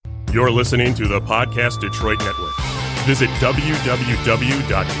You're listening to the Podcast Detroit Network. Visit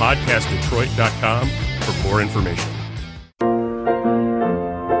www.podcastdetroit.com for more information.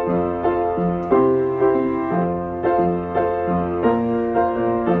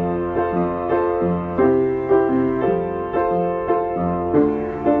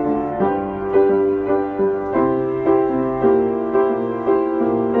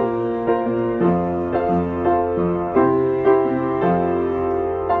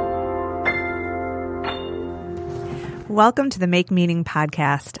 Welcome to the Make Meaning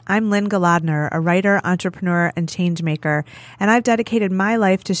podcast. I'm Lynne Golodner, a writer, entrepreneur, and change maker, and I've dedicated my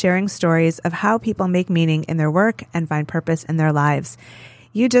life to sharing stories of how people make meaning in their work and find purpose in their lives.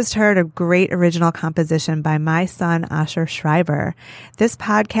 You just heard a great original composition by my son, Asher Schreiber. This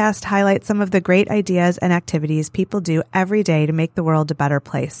podcast highlights some of the great ideas and activities people do every day to make the world a better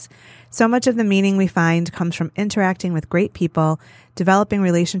place. So much of the meaning we find comes from interacting with great people, developing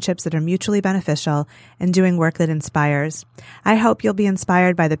relationships that are mutually beneficial, and doing work that inspires. I hope you'll be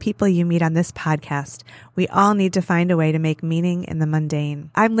inspired by the people you meet on this podcast. We all need to find a way to make meaning in the mundane.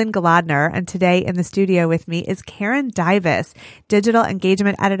 I'm Lynne Golodner, and today in the studio with me is Karen Dybis, digital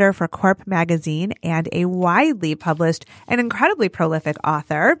engagement editor for Corp magazine and a widely published and incredibly prolific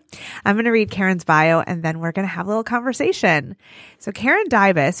author. I'm going to read Karen's bio, and then we're going to have a little conversation. So Karen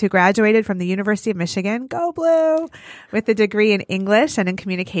Dybis, who graduated from the University of Michigan, go Blue, with a degree in English and in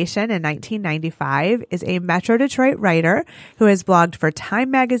communication in 1995, is a Metro Detroit writer who has blogged for Time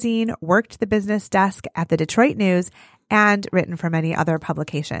magazine, worked the business desk at the Detroit News, and written for many other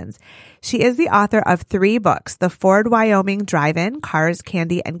publications. She is the author of 3 books: The Ford, Wyoming Drive-In, Cars,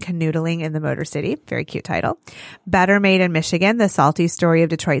 Candy, and Canoodling in the Motor City. Very cute title. Better Made in Michigan, The Salty Story of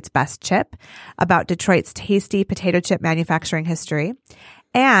Detroit's Best Chip, about Detroit's tasty potato chip manufacturing history.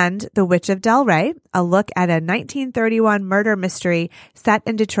 And The Witch of Delray, a look at a 1931 murder mystery set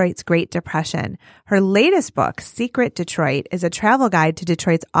in Detroit's Great Depression. Her latest book, Secret Detroit, is a travel guide to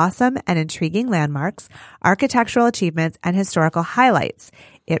Detroit's awesome and intriguing landmarks, architectural achievements, and historical highlights.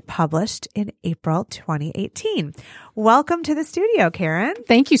 It published in April 2018. Welcome to the studio, Karen.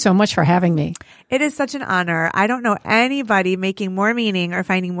 Thank you so much for having me. It is such an honor. I don't know anybody making more meaning or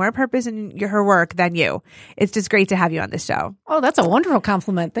finding more purpose in her work than you. It's just great to have you on the show. Oh, that's a wonderful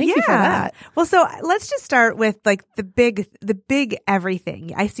compliment. Thank you for that. Well, so let's just start with like the big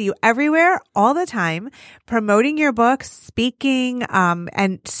everything. I see you everywhere all the time promoting your books, speaking,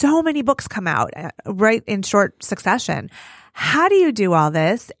 and so many books come out right in short succession. How do you do all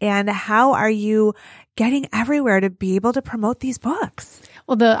this, and how are you getting everywhere to be able to promote these books?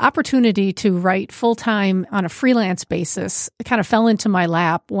 Well, the opportunity to write full-time on a freelance basis kind of fell into my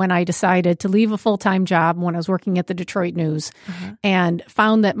lap when I decided to leave a full-time job when I was working at the Detroit News and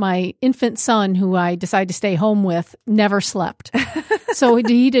found that my infant son, who I decided to stay home with, never slept. So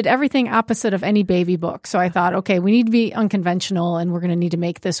he did everything opposite of any baby book. So I thought, okay, we need to be unconventional and we're going to need to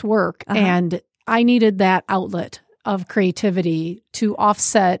make this work. And I needed that outlet of creativity to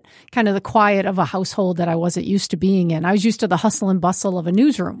offset kind of the quiet of a household that I wasn't used to being in. I was used to the hustle and bustle of a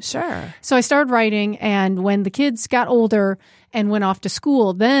newsroom. Sure. So I started writing, and when the kids got older and went off to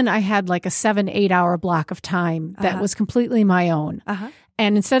school, then I had like a 7-8 hour block of time that was completely my own.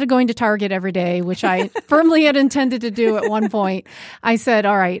 And instead of going to Target every day, which I firmly had intended to do at one point, I said,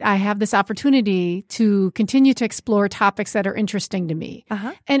 all right, I have this opportunity to continue to explore topics that are interesting to me.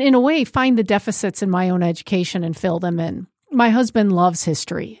 And in a way, find the deficits in my own education and fill them in. My husband loves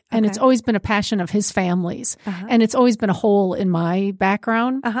history, and it's always been a passion of his family's. And it's always been a hole in my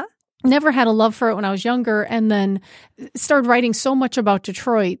background. Never had a love for it when I was younger, and then started writing so much about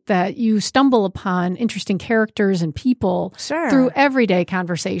Detroit that you stumble upon interesting characters and people through everyday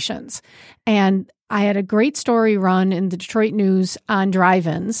conversations. And I had a great story run in the Detroit News on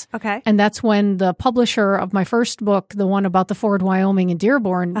drive-ins. And that's when the publisher of my first book, the one about the Ford, Wyoming and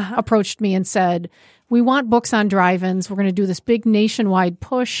Dearborn, approached me and said, we want books on drive-ins. We're going to do this big nationwide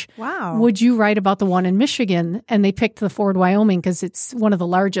push. Wow. Would you write about the one in Michigan? And they picked the Ford, Wyoming because it's one of the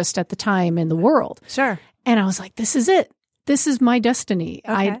largest at the time in the world. Sure. And I was like, this is it. This is my destiny.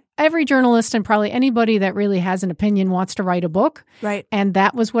 Every journalist and probably anybody that really has an opinion wants to write a book. Right. And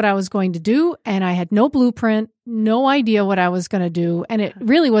that was what I was going to do. And I had no blueprint, no idea what I was going to do. And it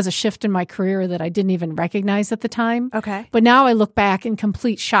really was a shift in my career that I didn't even recognize at the time. But now I look back in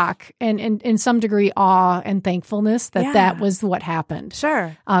complete shock and in some degree awe and thankfulness that that was what happened.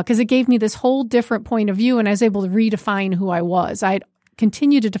 Sure. Because it gave me this whole different point of view, and I was able to redefine who I was. I'd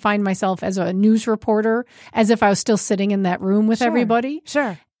continue to define myself as a news reporter, as if I was still sitting in that room with everybody.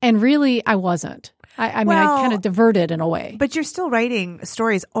 Sure. And really, I wasn't. I mean, I kind of diverted in a way. But you're still writing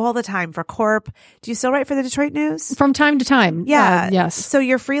stories all the time for Corp. Do you still write for the Detroit News? From time to time. Yeah. Yes. So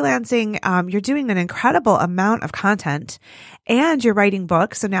you're freelancing. You're doing an incredible amount of content and you're writing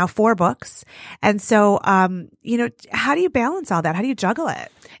books. So now 4 books. And so, how do you balance all that? How do you juggle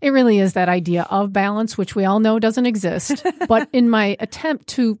it? It really is that idea of balance, which we all know doesn't exist. But in my attempt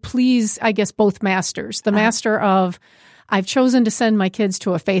to please, I guess, both masters, the master of I've chosen to send my kids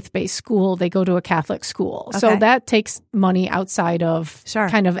to a faith-based school. They go to a Catholic school. Okay. So that takes money outside of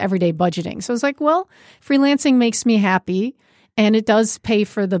kind of everyday budgeting. So it's like, well, freelancing makes me happy and it does pay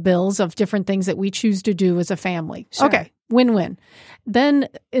for the bills of different things that we choose to do as a family. Sure. Okay. Win-win. Then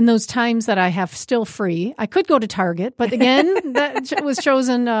in those times that I have still free, I could go to Target, but again, that was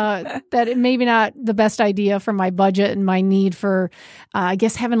chosen that it maybe not the best idea for my budget and my need for, I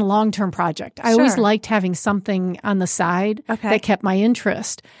guess, having a long-term project. I always liked having something on the side that kept my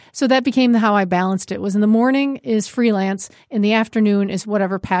interest. So that became how I balanced it. Was in the morning is freelance, in the afternoon is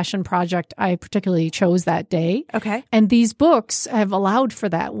whatever passion project I particularly chose that day. Okay. And these books have allowed for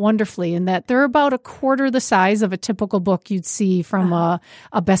that wonderfully in that they're about a quarter the size of a typical book you'd see from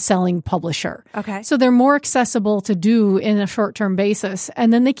a best-selling publisher. Okay. So they're more accessible to do in a short-term basis.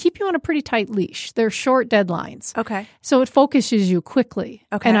 And then they keep you on a pretty tight leash. They're short deadlines. Okay. So it focuses you quickly.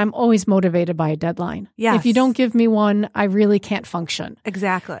 Okay. And I'm always motivated by a deadline. Yes. If you don't give me one, I really can't function.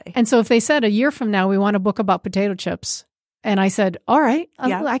 Exactly. And so if they said a year from now, we want a book about potato chips, and I said, all right,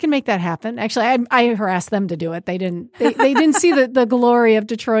 I can make that happen. Actually, I harassed them to do it. They didn't see the glory of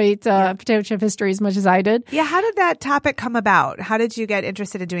Detroit potato chip history as much as I did. Yeah. How did that topic come about? How did you get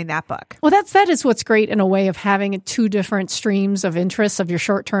interested in doing that book? Well, that is what's great in a way of having 2 different streams of interests of your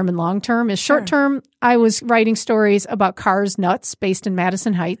short term and long term. Is short term, I was writing stories about Cars Nuts based in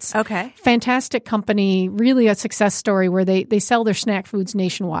Madison Heights. Okay. Fantastic company, really a success story where they sell their snack foods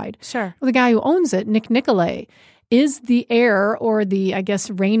nationwide. Sure. Well, the guy who owns it, Nick Nicolay, is the heir or the, I guess,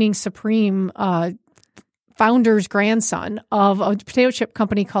 reigning supreme founder's grandson of a potato chip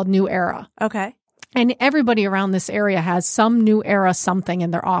company called New Era. Okay. And everybody around this area has some New Era something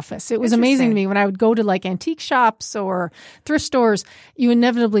in their office. It was amazing to me when I would go to like antique shops or thrift stores, you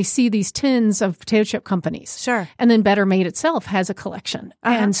inevitably see these tins of potato chip companies. Sure. And then Better Made itself has a collection.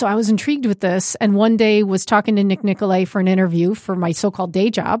 And so I was intrigued with this. And one day was talking to Nick Nicolay for an interview for my so-called day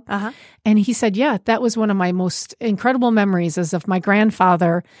job. And he said, yeah, that was one of my most incredible memories is of my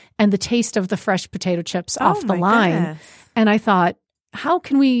grandfather and the taste of the fresh potato chips off the line. Goodness. And I thought, how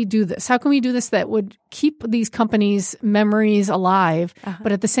can we do this? How can we do this that would keep these companies' memories alive,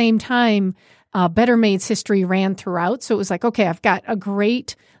 but at the same time, Better Made's history ran throughout. So it was like, okay, I've got a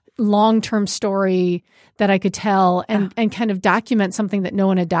great long-term story that I could tell and kind of document something that no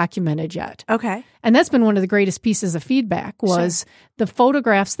one had documented yet. Okay. And that's been one of the greatest pieces of feedback was the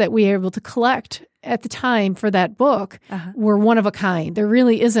photographs that we were able to collect at the time for that book were one of a kind. There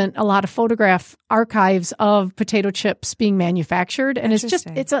really isn't a lot of photograph archives of potato chips being manufactured. And it's just,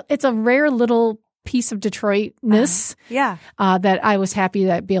 it's a rare little piece of Detroitness that I was happy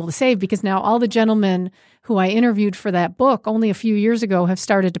to be able to save because now all the gentlemen who I interviewed for that book only a few years ago have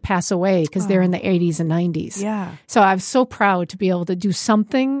started to pass away because they're in the 80s and 90s. Yeah. So I'm so proud to be able to do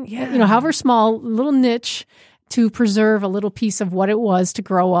something, however small, little niche to preserve a little piece of what it was to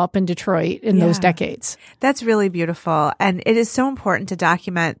grow up in Detroit in those decades. That's really beautiful. And it is so important to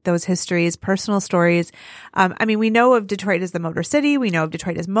document those histories, personal stories. I mean, we know of Detroit as the Motor City. We know of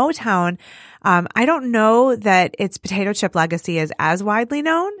Detroit as Motown. I don't know that its potato chip legacy is as widely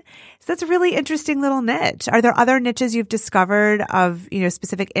known. So that's a really interesting little niche. Are there other niches you've discovered of,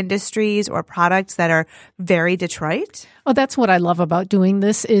 specific industries or products that are very Detroit? Oh, that's what I love about doing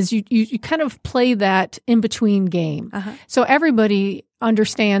this is you kind of play that in-between game. So everybody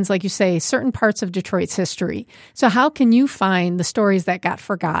understands, like you say, certain parts of Detroit's history. So how can you find the stories that got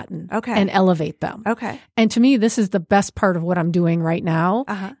forgotten and elevate them? Okay. And to me, this is the best part of what I'm doing right now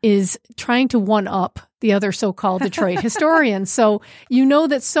is trying to one-up the other so-called Detroit historians. So you know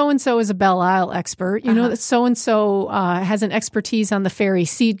that so-and-so is a Belle Isle expert. You know that so-and-so has an expertise on the Ferry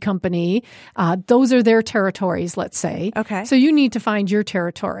Seed Company. Those are their territories, let's say. Okay. So you need to find your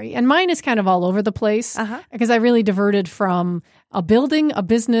territory. And mine is kind of all over the place because I really diverted from a building, a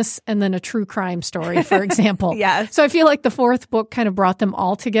business, and then a true crime story, for example. Yes. So I feel like the 4th book kind of brought them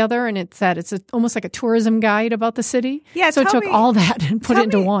all together, and it's almost like a tourism guide about the city. Yeah. So it took all that and put it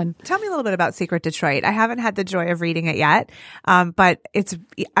into one. Tell me a little bit about Secret Detroit. I haven't had the joy of reading it yet, but it's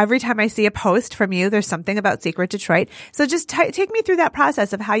every time I see a post from you, there's something about Secret Detroit. So just take me through that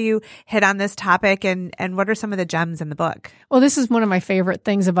process of how you hit on this topic and what are some of the gems in the book? Well, this is one of my favorite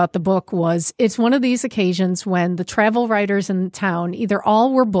things about the book was it's one of these occasions when the travel writers in town either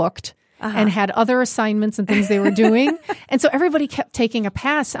all were booked and had other assignments and things they were doing. And so everybody kept taking a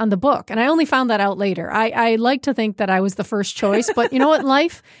pass on the book. And I only found that out later. I like to think that I was the first choice, but you know what, in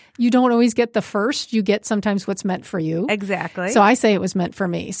life, you don't always get the first. You get sometimes what's meant for you. Exactly. So I say it was meant for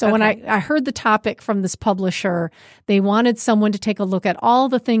me. So when I heard the topic from this publisher, they wanted someone to take a look at all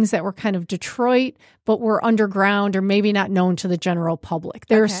the things that were kind of Detroit, but were underground or maybe not known to the general public.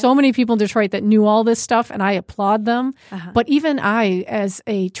 There are so many people in Detroit that knew all this stuff, and I applaud them. But even I, as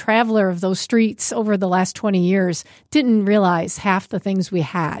a traveler of those streets over the last 20 years, didn't realize half the things we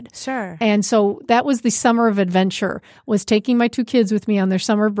had. Sure. And so that was the summer of adventure, was taking my 2 kids with me on their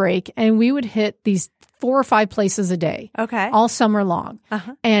summer break, and we would hit these 4 or 5 places a day, all summer long.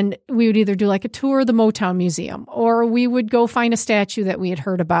 And we would either do like a tour of the Motown Museum, or we would go find a statue that we had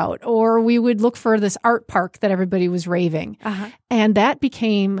heard about, or we would look for this art park that everybody was raving. And that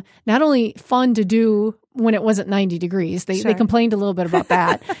became not only fun to do when it wasn't 90 degrees. They complained a little bit about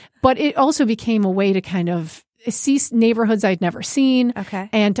that, but it also became a way to kind of see neighborhoods I'd never seen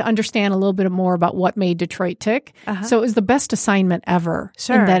and to understand a little bit more about what made Detroit tick. So it was the best assignment ever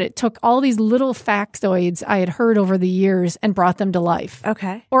in that it took all these little factoids I had heard over the years and brought them to life.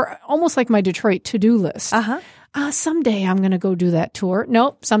 Or almost like my Detroit to-do list. Someday I'm going to go do that tour.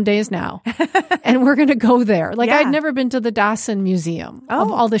 Nope, someday is now. And we're going to go there. Like I'd never been to the Dawson Museum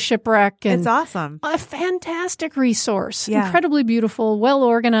of all the shipwreck. And it's awesome. A fantastic resource. Incredibly beautiful, well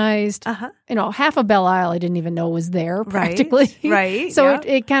organized. You know, half of Belle Isle I didn't even know was there practically. So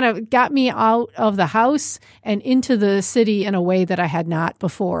it kind of got me out of the house and into the city in a way that I had not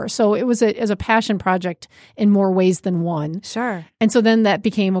before. So it was a passion project in more ways than one. And so then that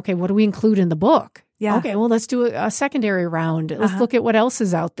became, okay, what do we include in the book? Okay, well, let's do a secondary round. Let's look at what else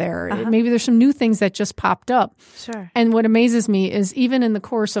is out there. Maybe there's some new things that just popped up. And what amazes me is even in the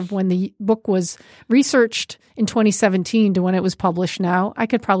course of when the book was researched in 2017 to when it was published now, I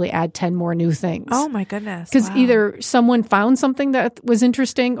could probably add 10 more new things. Oh, my goodness. Because either someone found something that was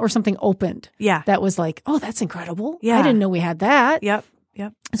interesting or something opened. That was like, oh, that's incredible. I didn't know we had that.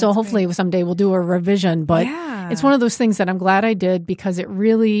 So hopefully someday we'll do a revision. But it's one of those things that I'm glad I did because it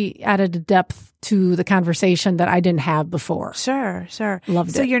really added a depth to the conversation that I didn't have before. Loved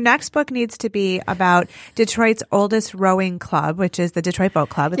it. So your next book needs to be about Detroit's oldest rowing club, which is the Detroit Boat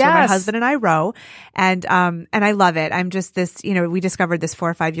Club. It's where my husband and I row. And I love it. I'm just this, we discovered this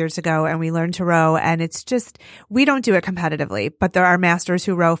 4 or 5 years ago and we learned to row. And it's just, we don't do it competitively, but there are masters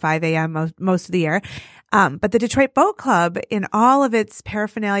who row 5 a.m. most of the year. But the Detroit Boat Club, in all of its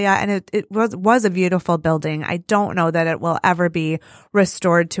paraphernalia, and it was a beautiful building. I don't know that it will ever be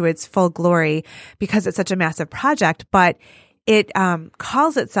restored to its full glory because it's such a massive project, but it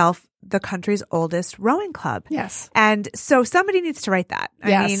calls itself the country's oldest rowing club. And so somebody needs to write that.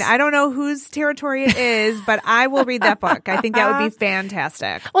 I mean, I don't know whose territory it is, but I will read that book. I think that would be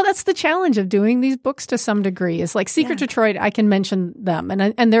fantastic. Well, that's the challenge of doing these books to some degree. Is like Secret Detroit, I can mention them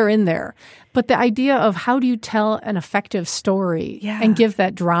and they're in there. But the idea of how do you tell an effective story and give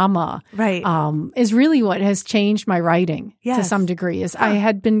that drama is really what has changed my writing to some degree. Is I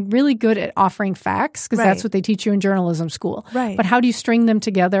had been really good at offering facts because that's what they teach you in journalism school. But how do you string them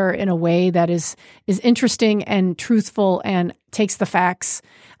together in a way that is interesting and truthful and takes the facts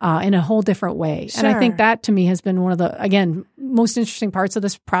in a whole different way. And I think that to me has been one of the, again, most interesting parts of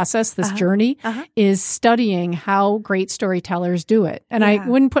this process, this journey, is studying how great storytellers do it. And I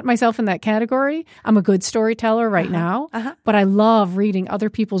wouldn't put myself in that category. I'm a good storyteller right now, but I love reading other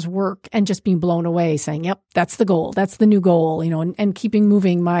people's work and just being blown away saying, yep, that's the goal. That's the new goal, and keeping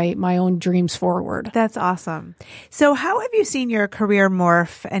moving my own dreams forward. That's awesome. So how have you seen your career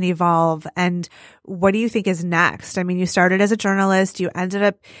morph and evolve, and what do you think is next? I mean, you started as a journalist. You ended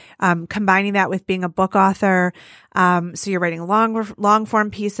up combining that with being a book author. So you're writing long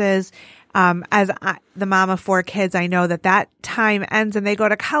form pieces. The mom of 4 kids, I know that time ends and they go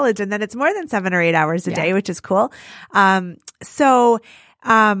to college, and then it's more than 7 or 8 hours a day, which is cool.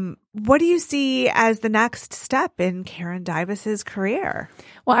 What do you see as the next step in Karen Dybis's career?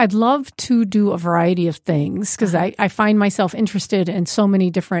 Well, I'd love to do a variety of things because I find myself interested in so many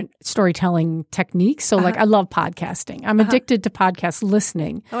different storytelling techniques. So like I love podcasting. I'm addicted to podcast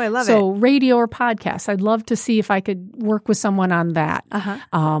listening. Oh, I love it. So radio or podcasts, I'd love to see if I could work with someone on that.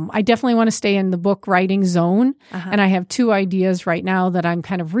 I definitely want to stay in the book writing zone. And I have 2 ideas right now that I'm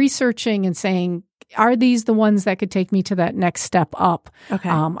kind of researching and saying, are these the ones that could take me to that next step up?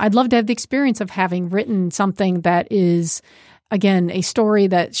 I'd love to have the experience of having written something that is, again, a story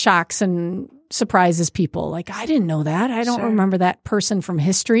that shocks and surprises people. Like, I didn't know that. I don't remember that person from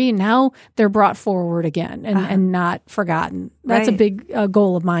history. Now they're brought forward again and not forgotten. That's a big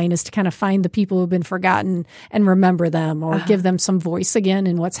goal of mine, is to kind of find the people who've been forgotten and remember them, or give them some voice again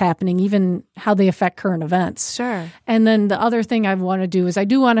in what's happening, even how they affect current events. Sure. And then the other thing I want to do is I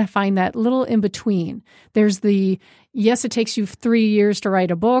do want to find that little in between. There's yes, it takes you 3 years to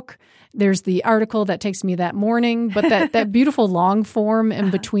write a book. There's the article that takes me that morning, but that beautiful long form in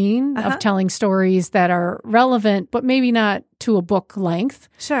between of telling stories that are relevant, but maybe not to a book length.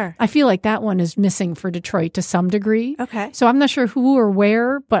 Sure. I feel like that one is missing for Detroit to some degree. Okay. So I'm not sure who or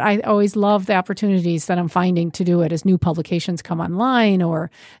where, but I always love the opportunities that I'm finding to do it as new publications come online,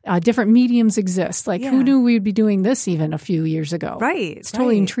 or different mediums exist. Like, who knew we'd be doing this even a few years ago? Right. It's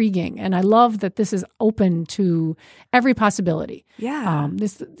totally intriguing. And I love that this is open to every possibility. Yeah.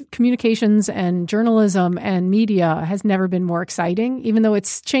 This communications and journalism and media has never been more exciting, even though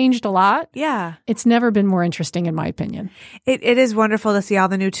it's changed a lot. Yeah. It's never been more interesting, in my opinion. It is wonderful to see all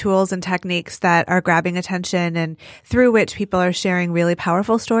the new tools and techniques that are grabbing attention and through which people are sharing really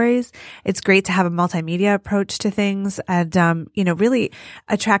powerful stories. It's great to have a multimedia approach to things and, really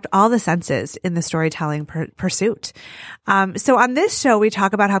attract all the senses in the storytelling pursuit. So on this show, we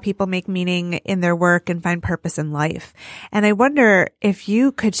talk about how people make meaning in their work and find purpose in life. And I wonder if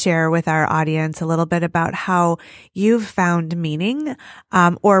you could share with our audience a little bit about how you've found meaning,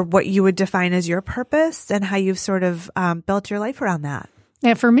 or what you would define as your purpose, and how you've sort of built your life around that.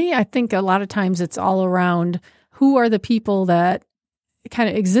 Yeah, for me, I think a lot of times it's all around who are the people that kind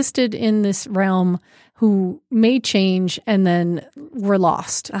of existed in this realm who made change and then were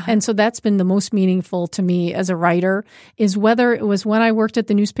lost. And so that's been the most meaningful to me as a writer, is whether it was when I worked at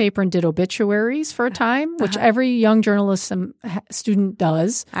the newspaper and did obituaries for a time, which every young journalism student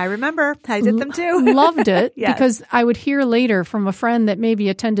does. I remember. I did them too. Loved it because I would hear later from a friend that maybe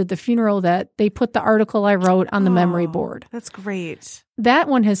attended the funeral that they put the article I wrote on the memory board. That's great. That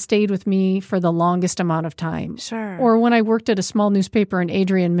one has stayed with me for the longest amount of time. Sure. Or when I worked at a small newspaper in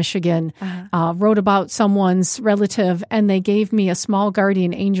Adrian, Michigan, wrote about someone's relative, and they gave me a small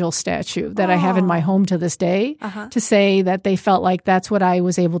guardian angel statue that I have in my home to this day to say that they felt like that's what I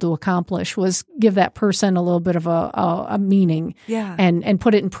was able to accomplish, was give that person a little bit of a meaning and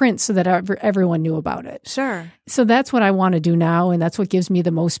put it in print so that everyone knew about it. Sure. So that's what I want to do now, and that's what gives me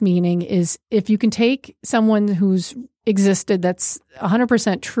the most meaning, is if you can take someone who's existed that's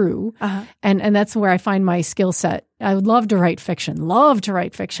 100% true, and that's where I find my skill set. I would love to write fiction,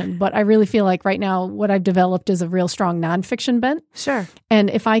 but I really feel like right now what I've developed is a real strong nonfiction bent. Sure. And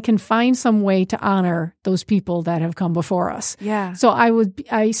if I can find some way to honor those people that have come before us. Yeah. So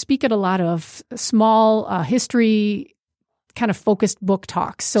I speak at a lot of small history kind of focused book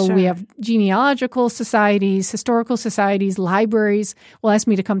talks. So we have genealogical societies, historical societies, libraries will ask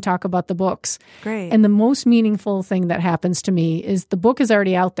me to come talk about the books. Great. And the most meaningful thing that happens to me is the book is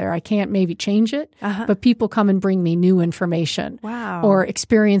already out there. I can't maybe change it, but people come and bring me new information or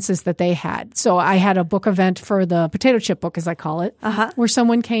experiences that they had. So I had a book event for the potato chip book, as I call it, where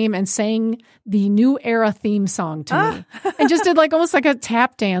someone came and sang the New Era theme song to me and just did almost like a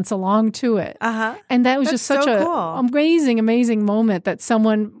tap dance along to it. And that was just such a cool. amazing moment that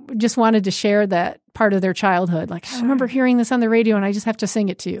someone just wanted to share that part of their childhood. Like, I remember hearing this on the radio and I just have to sing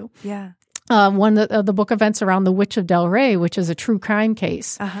it to you. Yeah. One of the book events around the Witch of Delray, which is a true crime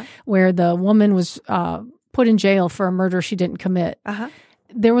case where the woman was put in jail for a murder she didn't commit.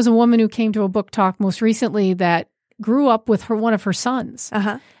 There was a woman who came to a book talk most recently that grew up with one of her sons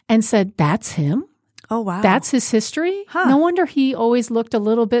and said, "That's him? Oh, wow. That's his history? No wonder he always looked a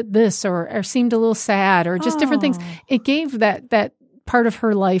little bit this or seemed a little sad or just different things." It gave that part of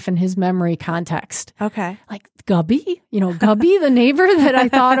her life and his memory context. Okay. Like Gubby, Gubby, the neighbor that I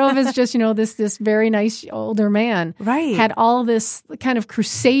thought of as just, this very nice older man. Right. Had all this kind of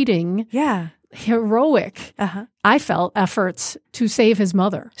crusading. Yeah. Heroic, I felt, efforts to save his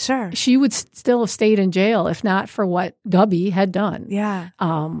mother. Sure. She would still have stayed in jail if not for what Gubby had done. Yeah.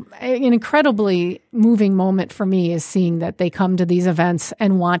 An incredibly moving moment for me is seeing that they come to these events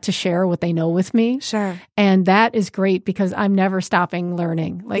and want to share what they know with me. Sure. And that is great because I'm never stopping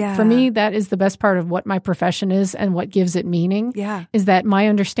learning. For me, that is the best part of what my profession is and what gives it meaning. Yeah. Is that my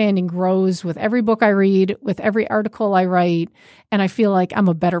understanding grows with every book I read, with every article I write, and I feel like I'm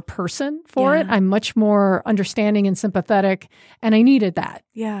a better person for it. I'm much more understanding and sympathetic, and I needed that.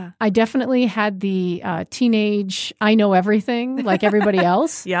 Yeah. I definitely had the teenage, I know everything, like everybody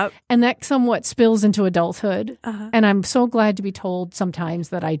else. Yep. And that somewhat spills into adulthood. And I'm so glad to be told sometimes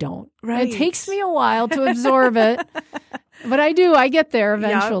that I don't. Right. It takes me a while to absorb it. But I do. I get there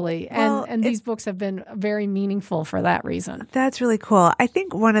eventually. Yeah. Well, and these books have been very meaningful for that reason. That's really cool. I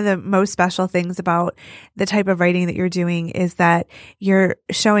think one of the most special things about the type of writing that you're doing is that you're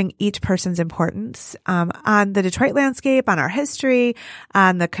showing each person's importance on the Detroit landscape, on our history,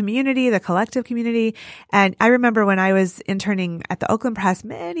 on the community, the collective community. And I remember when I was interning at the Oakland Press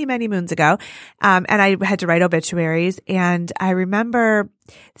many, many moons ago, and I had to write obituaries. And I remember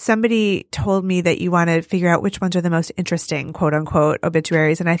somebody told me that you want to figure out which ones are the most interesting, quote unquote,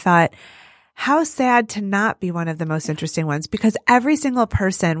 obituaries. And I thought, how sad to not be one of the most interesting ones, because every single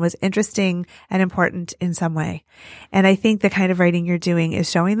person was interesting and important in some way. And I think the kind of writing you're doing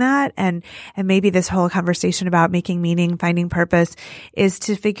is showing that. And maybe this whole conversation about making meaning, finding purpose is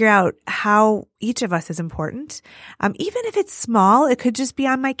to figure out how each of us is important. Even if it's small, it could just be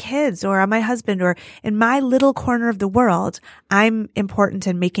on my kids or on my husband or in my little corner of the world. I'm important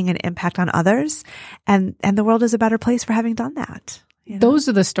in making an impact on others. And the world is a better place for having done that. You know? Those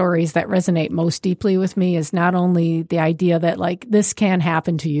are the stories that resonate most deeply with me, is not only the idea that like this can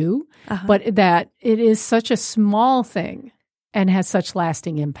happen to you, but that it is such a small thing and has such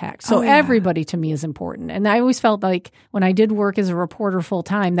lasting impact. So everybody to me is important. And I always felt like when I did work as a reporter full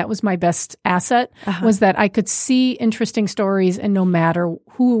time, that was my best asset, was that I could see interesting stories and no matter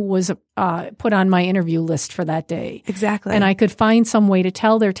who was put on my interview list for that day. Exactly. And I could find some way to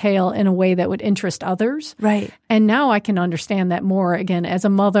tell their tale in a way that would interest others. Right. And now I can understand that more, again, as a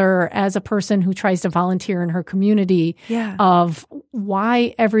mother, as a person who tries to volunteer in her community, of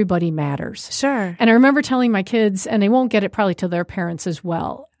why everybody matters. Sure. And I remember telling my kids, and they won't get it probably to their parents as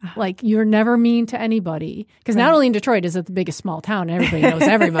well, like, you're never mean to anybody. Because not only in Detroit is it the biggest small town, and everybody knows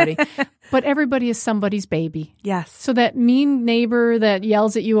everybody, but everybody is somebody's baby. Yes. So that mean neighbor that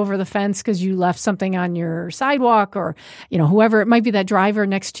yells at you over the fence because you left something on your sidewalk, or, you know, whoever, it might be that driver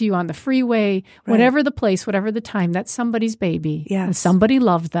next to you on the freeway, whatever the place, whatever the time, that's somebody's baby. Yes. And somebody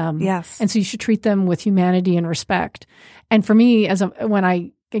loved them. Yes. And so you should treat them with humanity and respect. And for me, when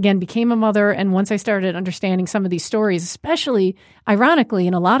I again became a mother, and once I started understanding some of these stories, especially ironically,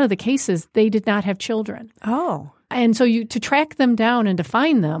 in a lot of the cases, they did not have children. Oh. And so to track them down and to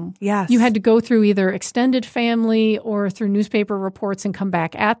find them, you had to go through either extended family or through newspaper reports and come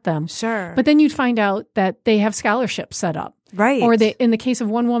back at them. Sure. But then you'd find out that they have scholarships set up. Right. Or they, in the case of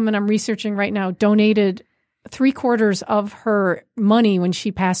one woman I'm researching right now, donated 3/4 of her money when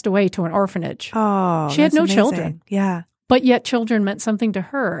she passed away to an orphanage. Oh, she had no amazing. children. Yeah. But yet children meant something to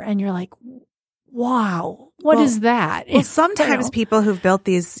her. And you're like, wow, what is that? Well, sometimes people who've built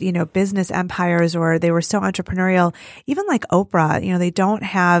these, business empires, or they were so entrepreneurial, even like Oprah, they don't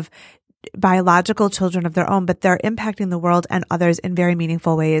have biological children of their own, but they're impacting the world and others in very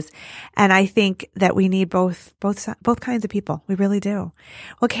meaningful ways. And I think that we need both kinds of people. We really do.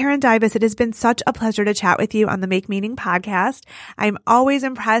 Well, Karen Dybis, it has been such a pleasure to chat with you on the Make Meaning podcast. I'm always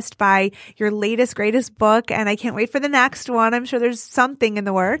impressed by your latest, greatest book, and I can't wait for the next one. I'm sure there's something in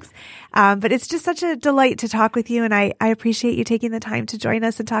the works. But it's just such a delight to talk with you, and I appreciate you taking the time to join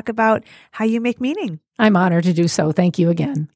us and talk about how you make meaning. I'm honored to do so. Thank you again.